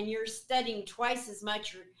 and you're studying twice as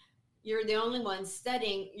much, you're the only one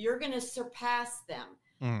studying, you're going to surpass them.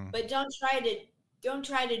 But don't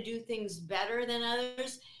try to do things better than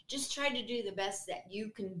others. Just try to do the best that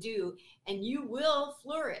you can do, and you will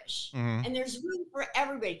flourish. And there's room for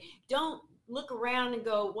everybody. Don't look around and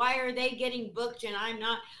go, why are they getting booked and I'm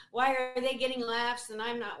not? Why are they getting laughs and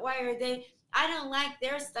I'm not? I don't like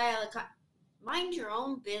their style of mind your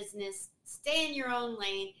own business, stay in your own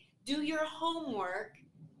lane, do your homework,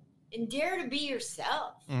 and dare to be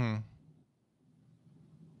yourself.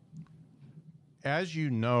 As you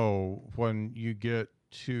know, when you get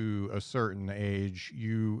to a certain age,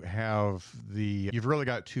 you've really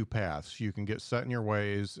got two paths. You can get set in your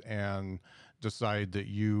ways and decide that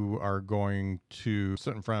you are going to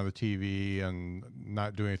sit in front of the TV and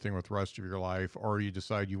not do anything with the rest of your life, or you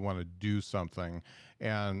decide you want to do something.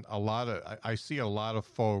 And I see a lot of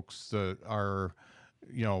folks that are,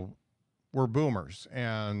 we're boomers,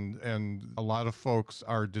 and a lot of folks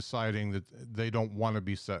are deciding that they don't want to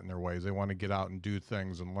be set in their ways. They want to get out and do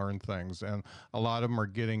things and learn things, and a lot of them are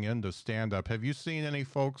getting into stand-up. Have you seen any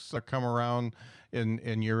folks that come around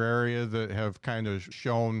in your area that have kind of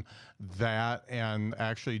shown that and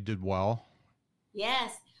actually did well?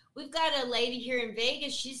 Yes. We've got a lady here in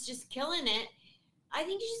Vegas. She's just killing it. I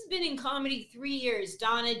think she's been in comedy 3 years,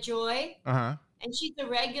 Donna Joy. And she's a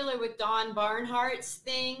regular with Don Barnhart's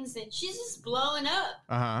things, and she's just blowing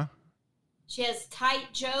up. She has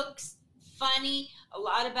tight jokes, funny, a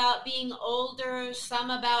lot about being older, some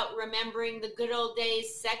about remembering the good old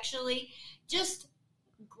days sexually. Just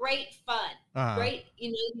great fun. Great,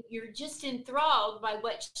 you're just enthralled by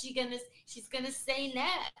what she's gonna say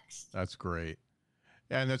next. That's great.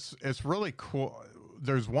 And it's really cool.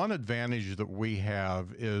 There's one advantage that we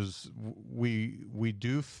have is we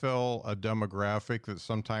do fill a demographic that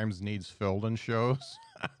sometimes needs filled in shows.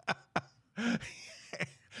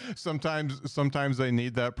 Sometimes they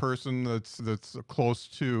need that person that's close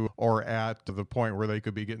to or at the point where they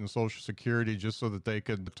could be getting Social Security just so that they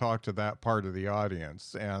could talk to that part of the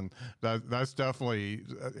audience. And that's definitely.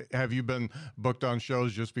 Have you been booked on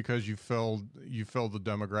shows just because you filled the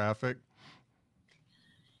demographic?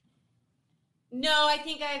 No, I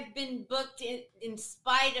think I've been booked in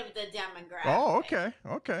spite of the demographic. Oh,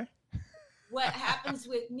 okay. What happens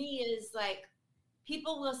with me is, like,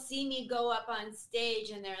 people will see me go up on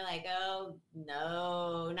stage and they're like, oh,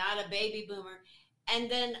 no, not a baby boomer. And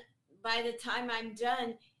then by the time I'm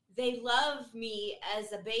done, they love me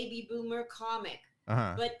as a baby boomer comic.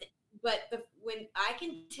 But when I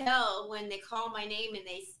can tell when they call my name and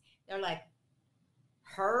they're like,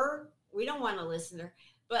 her? We don't want to listen to her.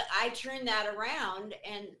 But I turn that around,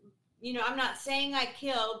 and, I'm not saying I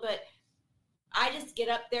kill, but I just get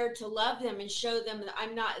up there to love them and show them that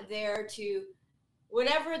I'm not there to,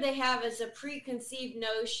 whatever they have as a preconceived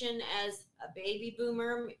notion as a baby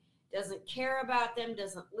boomer, doesn't care about them,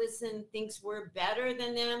 doesn't listen, thinks we're better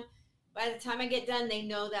than them. By the time I get done, they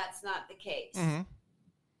know that's not the case.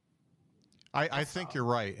 I think you're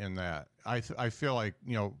right in that. I feel like,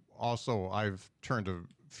 also I've turned a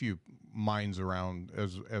few minds around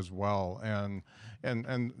as well, and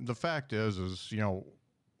the fact is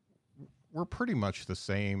we're pretty much the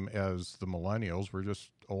same as the millennials. We're just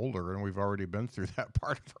older, and we've already been through that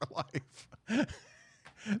part of our life.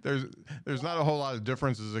 There's not a whole lot of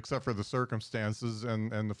differences except for the circumstances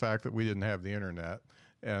and the fact that we didn't have the internet,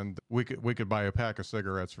 and we could buy a pack of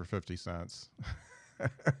cigarettes for 50 cents.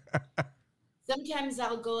 Sometimes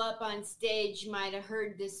I'll go up on stage, you might have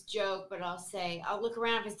heard this joke, but I'll look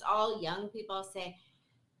around, if it's all young people, I'll say,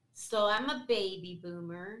 so I'm a baby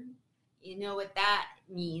boomer. You know what that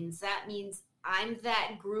means? That means I'm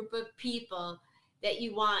that group of people that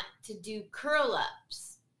you want to do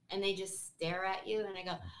curl-ups. And they just stare at you, and I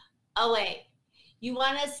go, oh, wait, you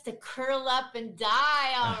want us to curl up and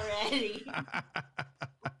die already?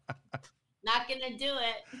 Not going to do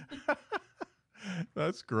it.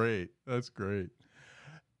 That's great.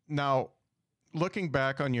 Now, looking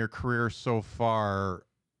back on your career so far,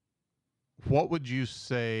 what would you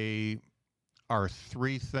say are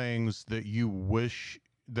 3 things that you wish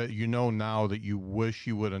that you know now that you wish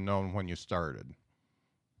you would have known when you started?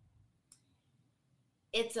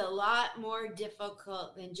 It's a lot more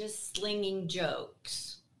difficult than just slinging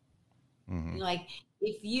jokes. Like,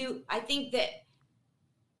 I think that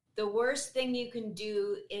the worst thing you can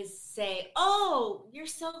do is say, oh, you're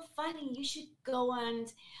so funny, you should go on.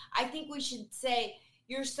 I think we should say,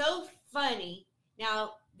 You're so funny.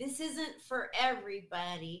 Now, this isn't for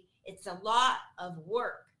everybody. It's a lot of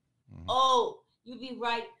work. Mm-hmm. Oh, you'd be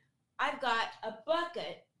right. I've got a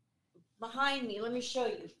bucket behind me. Let me show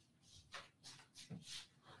you.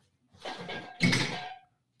 Can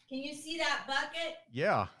you see that bucket?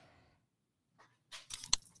 Yeah.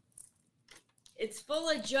 It's full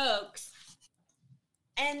of jokes,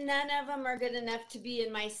 and none of them are good enough to be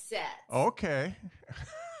in my set. Okay.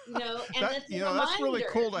 You know, and that's really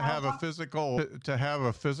cool to have a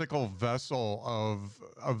physical vessel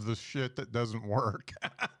of the shit that doesn't work.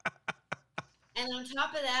 And on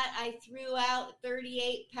top of that, I threw out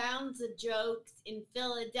 38 pounds of jokes in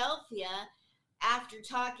Philadelphia after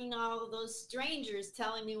talking to all of those strangers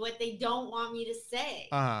telling me what they don't want me to say.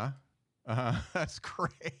 That's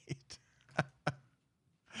great.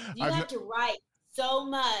 You have to write so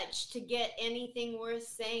much to get anything worth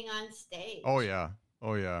saying on stage. Oh, yeah.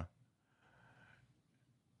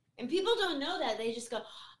 And people don't know that. They just go,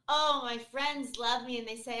 oh, my friends love me and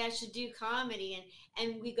they say I should do comedy.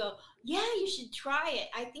 And we go, yeah, you should try it.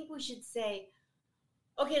 I think we should say,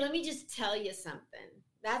 okay, let me just tell you something.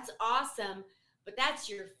 That's awesome, but that's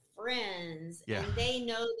your friends. Yeah. And they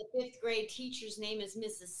know the 5th grade teacher's name is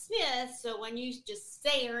Mrs. Smith. So when you just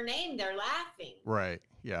say her name, they're laughing. Right,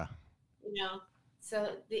 yeah. You know,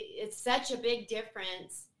 so it's such a big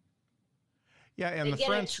difference. Yeah, and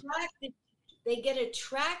they get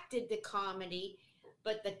attracted to comedy,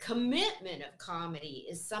 but the commitment of comedy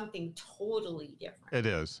is something totally different. It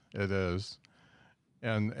is.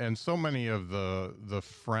 And so many of the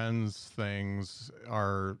friends things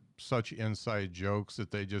are such inside jokes that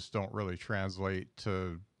they just don't really translate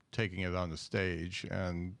to taking it on the stage.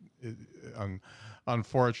 And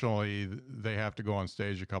unfortunately, they have to go on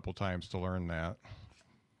stage a couple times to learn that.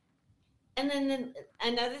 And then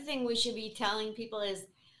another thing we should be telling people is,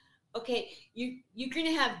 okay, you're going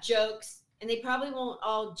to have jokes, and they probably won't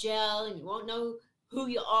all gel, and you won't know who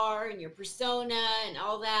you are and your persona and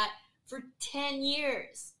all that for 10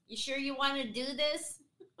 years. You sure you want to do this?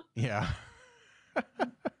 Yeah.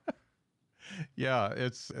 Yeah,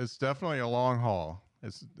 it's definitely a long haul.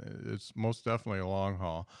 It's most definitely a long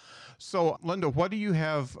haul. So, Linda, what do you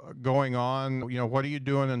have going on? You know, what are you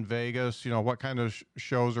doing in Vegas? You know, what kind of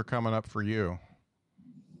shows are coming up for you?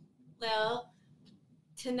 Well,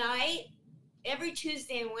 tonight, every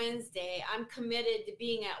Tuesday and Wednesday, I'm committed to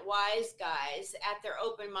being at Wise Guys at their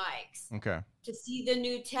open mics. Okay. To see the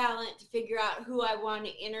new talent, to figure out who I want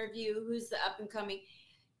to interview, who's the up and coming,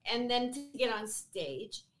 and then to get on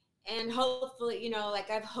stage. And hopefully, you know,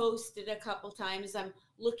 like I've hosted a couple times, I'm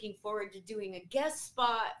looking forward to doing a guest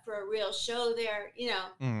spot for a real show there. You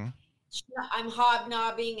know, I'm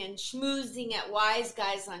hobnobbing and schmoozing at Wise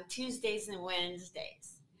Guys on Tuesdays and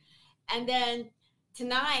Wednesdays. And then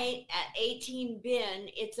tonight at 18 Bin,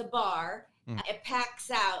 it's a bar. It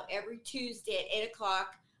packs out every Tuesday at 8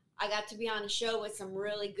 o'clock. I got to be on a show with some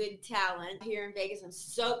really good talent here in Vegas. I'm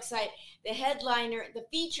so excited. The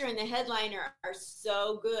feature and the headliner are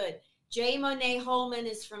so good. Jay Monet Holman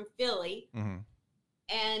is from Philly. Mm-hmm.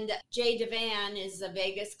 And Jay Devan is a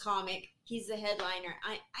Vegas comic. He's the headliner.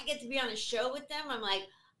 I get to be on a show with them. I'm like,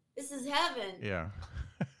 this is heaven. Yeah.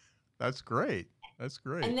 That's great. That's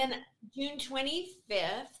great. And then June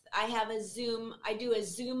 25th, I do a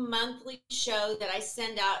Zoom monthly show that I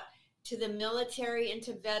send out to the military and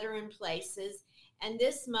to veteran places. And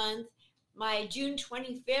this month, my June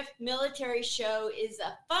 25th military show is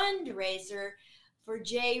a fundraiser for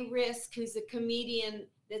Jay Risk, who's a comedian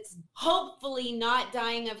that's hopefully not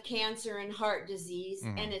dying of cancer and heart disease.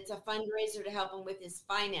 Mm-hmm. And it's a fundraiser to help him with his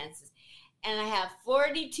finances. And I have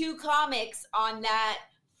 42 comics on that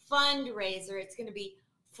fundraiser. It's going to be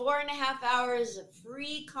 4.5 hours of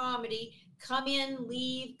free comedy. Come in,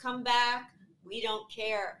 leave, come back. We don't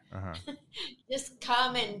care. Just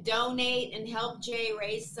come and donate and help Jay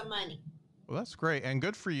raise some money. Well, that's great. And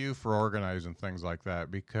good for you for organizing things like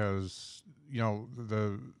that, because, you know,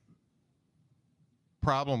 the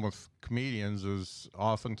problem with comedians is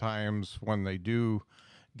oftentimes when they do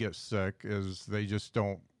get sick is they just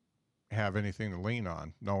don't have anything to lean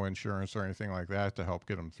on, no insurance or anything like that to help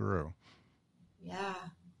get them through. Yeah.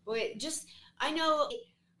 Boy, I know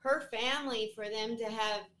her family, for them to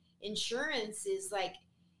have insurance is like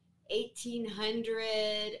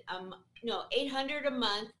 $800 a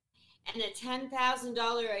month and a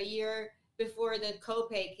 $10,000 a year before the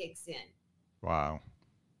copay kicks in. Wow.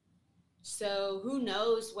 So who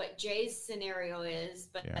knows what Jay's scenario is,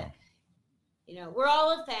 but you know, we're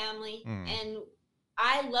all a family and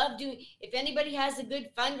I love doing, if anybody has a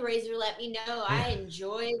good fundraiser, let me know. I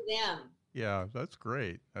enjoy them. Yeah, that's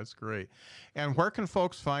great. That's great. And where can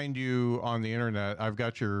folks find you on the internet? I've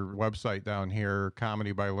got your website down here,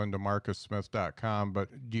 comedybylindamarcussmith.com,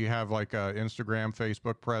 but do you have like a Instagram,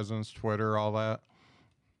 Facebook presence, Twitter, all that?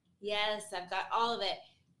 Yes, I've got all of it.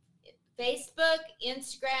 Facebook,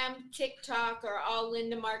 Instagram, TikTok are all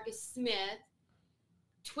Linda Marcus Smith.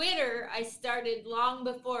 Twitter, I started long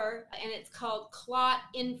before, and it's called Clot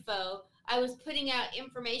Info. I was putting out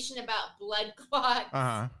information about blood clots,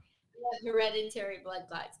 hereditary blood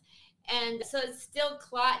clots. And so it's still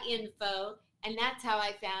Clot Info, and that's how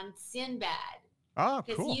I found Sinbad. Oh,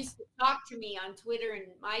 cool. Because he used to talk to me on Twitter and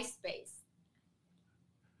MySpace.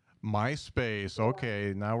 MySpace.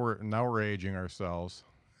 Okay, now we're aging ourselves.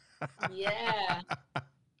 Yeah.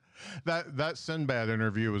 That Sinbad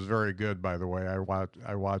interview was very good, by the way. I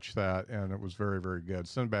watched that, and it was very, very good.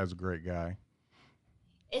 Sinbad's a great guy.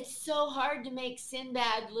 It's so hard to make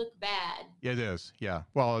Sinbad look bad. It is, yeah.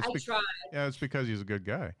 Well, I tried. Yeah, it's because he's a good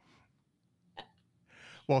guy.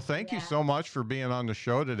 Well, thank you so much for being on the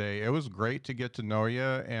show today. It was great to get to know you,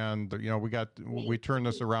 and we turned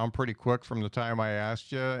this around pretty quick from the time I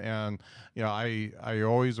asked you, and I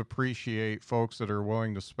always appreciate folks that are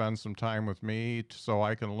willing to spend some time with me so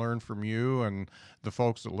I can learn from you, and the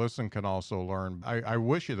folks that listen can also learn. I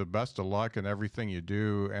wish you the best of luck in everything you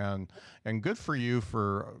do, and good for you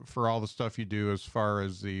for all the stuff you do as far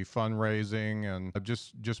as the fundraising and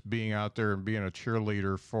just being out there and being a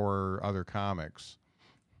cheerleader for other comics.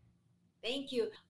 Thank you.